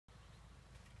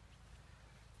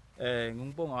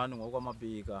Ngibongani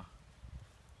ngokwamabika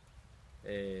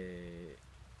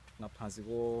ngaphansi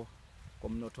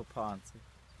komnotho phansi.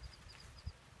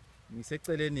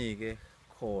 Ngiseceleni ke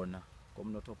khona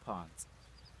komnotho phansi.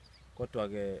 Kodwa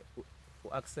ke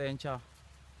uAccenture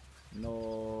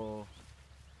no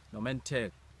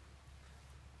Mentec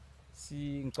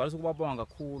ngicwalisa ukubabonga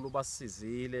kakhulu,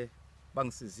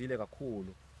 bangisizile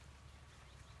kakhulu.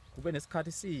 Kube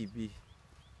nesikhathi sibi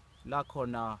la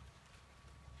khona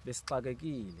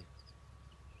besixakekile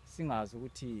singazi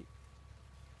ukuthi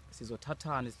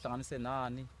sizothathani sihlanganise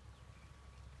nani.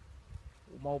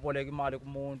 Uma uboleka imali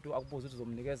kumuntu akubuza ukuthi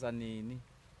uzomnikeza nini,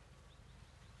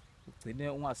 ugcine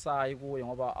ungasayi kuye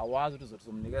ngoba awazi ukuthi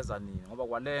uzomnikeza nini, ngoba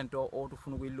kwalento othi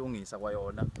ufuna ukuyilungisa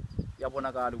kwayona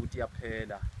iyabonakala ukuthi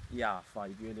iyaphela, iyafa,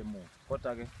 ibuyele emuva.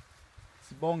 Kodwa ke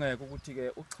sibongeke ukuthi ke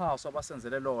uxhaso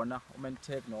abasenzele lona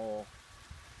uMentec no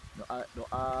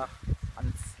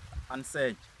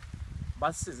Accenture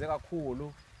basisize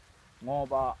kakhulu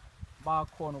ngoba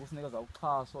bakhona ukusinikeza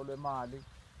uxhaso lwemali.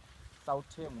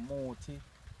 Sawuthenga umuthi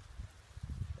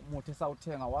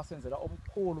sawuthenga wasenzela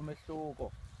omkhulu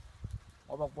umehluko,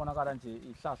 ngoba kubonakala nje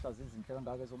ihlahla zizinhle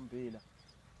kangaka ezombila.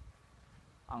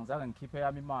 Angizange ngikhiphe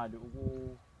yami imali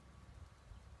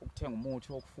ukuthenga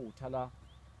umuthi wokufutha la,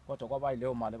 kodwa kwaba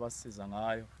yileyo mali basisiza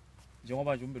ngayo.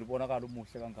 Njengoba nje umbila ubonakala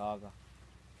umuhle kangaka,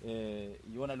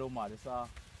 iyona leyo mali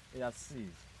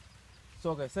eyasisiza.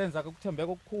 So ke senza ke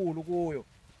ukuthembeka okukhulu kuyo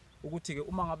ukuthi ke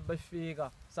uma ngabe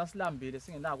befika sasilambile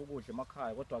singenako ukudla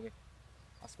emakhaya, kodwa ke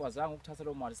asikwazanga ukuthatha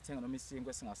leyo mali sithenge noma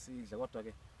isinkwe singasidle. Kodwa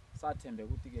ke sathembeka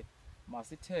ukuthi ke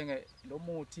masithenge lo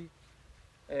muthi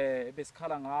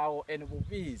besikhala ngawo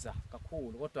bubiza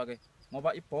kakhulu. Kodwa ke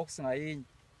ngoba ibox ngayinye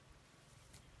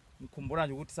ngikhumbula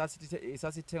nje ukuthi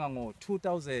sasithenga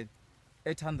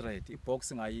ngo-2,800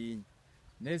 ibox ngayinye.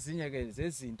 Nezinye ke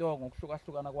zezinto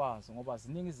ngokuhlukahlukana kwazo, ngoba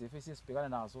ziningi izifo esibhekana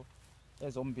nazo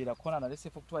ezombila. Khona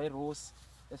nalesifo kuthiwa irusi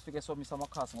esifike somisa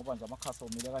amakhasi, ngoba nje amakhasi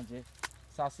omile kanje.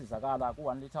 Sasizakala ku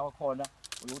 1 liter wakhona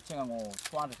uyothenga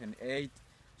ngo-208.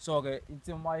 So ke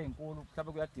insimo eyinkulu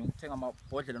mhlawumbe kuyadinga ukuthenga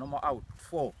amabhodlela noma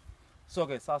awu-4. So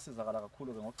ke sasizakala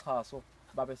kakhulu ke ngoxhaso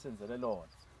babesenzele lona.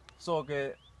 So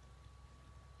ke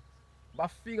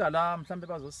bafika la mhlawumbe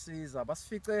bazosiza,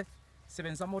 basifice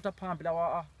sebenzisa motor pump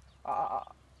lawa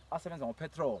asebenza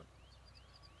ngopetrol.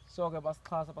 So ke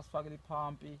basixhasa, basifakela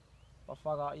iphampi,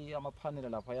 bafaka amaphanela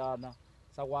laphayana,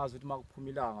 sakwazi ukuthi makuphuma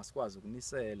ilanga sikwazi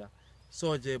ukunisela.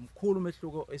 So nje mkhulu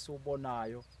umehluko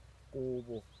esiwubonayo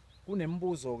kubo.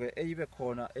 Kunemibuzo ke eyibe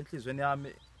khona enhlizweni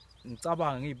yami,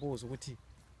 ngicabanga ngiyibuza ukuthi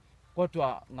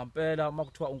kodwa ngempela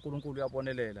makuthiwa uNkulunkulu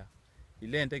uyabonelela,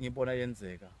 ilento engiyibona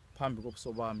yenzeka phambi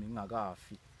kobuso bami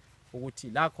ngingakafi, ukuthi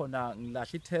la khona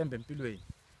ngilahla ithemba empilweni.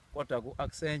 Kodwa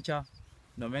ku-Accenture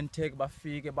no-Mentec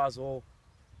bafike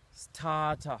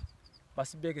bazosithatha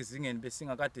basibeke ezingeni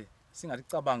besingakade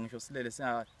singalicabanga ngisho silele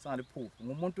singaliphuphi.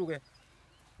 Ngumuntu ke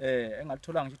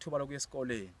engalitholanga nje ithuba lokuya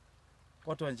esikoleni,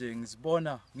 kodwa nje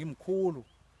ngizibona ngimkhulu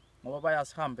ngoba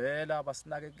bayasihambela,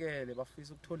 basinakekele,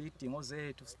 bafisa ukuthola izidingo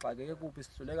zethu, sixakeke kuphi,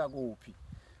 sihluleka kuphi.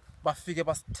 Bafike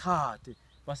basithathe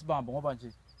basibambe, ngoba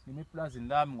nje nimi eplazini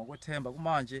lami ngokwethemba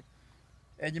kumanje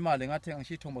enye imali ngathenga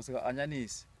ngisho ithombo sika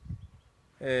anyanisi.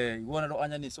 Iwona lo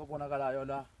anyanisi obonakalayo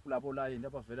la kulabo layini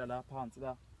abavela la phansi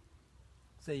la,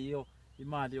 seyiyo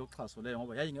imali yoxhaso leyo,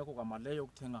 ngoba yayingekho kwamali leyo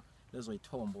ukuthenga lezo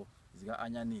ithombo zika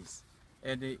anyanisi.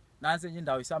 And nansi enye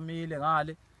indawo isamile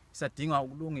ngale, isadinga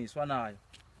ukulungiswa nayo.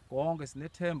 Konke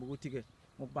sinethemba ukuthi ke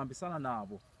ngokubambisana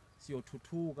nabo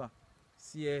siyothuthuka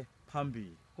siye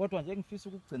phambili. Kodwa nje ngifisa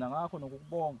ukugcina ngakho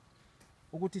nokukubonga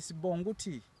ukuthi sibonga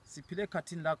ukuthi siphile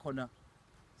ekhathini la khona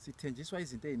sithenjiswa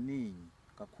izinto eziningi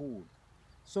kakhulu.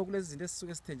 So kulezi zinto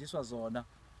esisuke sithenjiswa zona,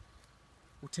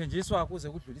 uthenjiswa kuze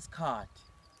kudlule isikhathi.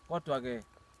 Kodwa ke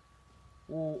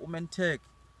uMentec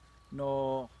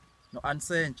no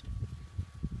Accenture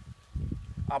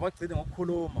abagcine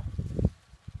ngokukhuluma,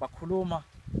 bakhuluma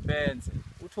benze.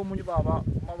 Uthi omunye ubaba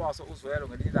uMabaso uzwelo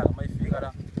ngelinye ilanga mayifika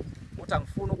la uthi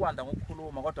angifuni ukwanda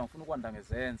ngokukhuluma, kodwa ngifuna ukwanda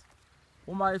ngezenzo.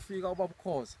 Uma efika ubaba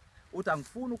uKhoza uthi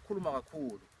angifuni ukukhuluma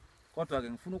kakhulu, kodwa ke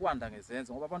ngifuna ukwanda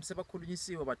ngezenzo, ngoba abantu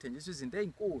sebakhulunyisiwe bathenjiswa izinto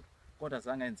ezinkulu kodwa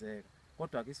zangenzeka.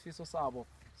 Kodwa ke isifiso sabo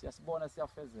siyasibona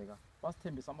siyafezeka.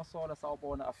 Basithembisa amasola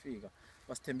sawubona afika,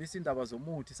 basithembisa indaba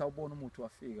zomuthi sawubona umuthi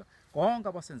wafika. Konke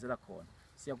abasenzela khona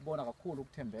siyakubona kakhulu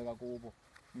ukuthembeka kubo.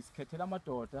 Ngisikhethela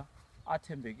amadoda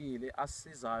athembekile,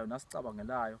 asisizayo,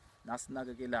 nasicabangelayo,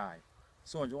 nasinakekelayo.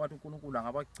 So nje wathi uNkulunkulu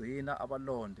angabagcina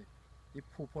abalonde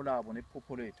iphupho labo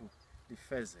nephupho lethu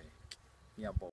lifezeke. Ngiyabonga.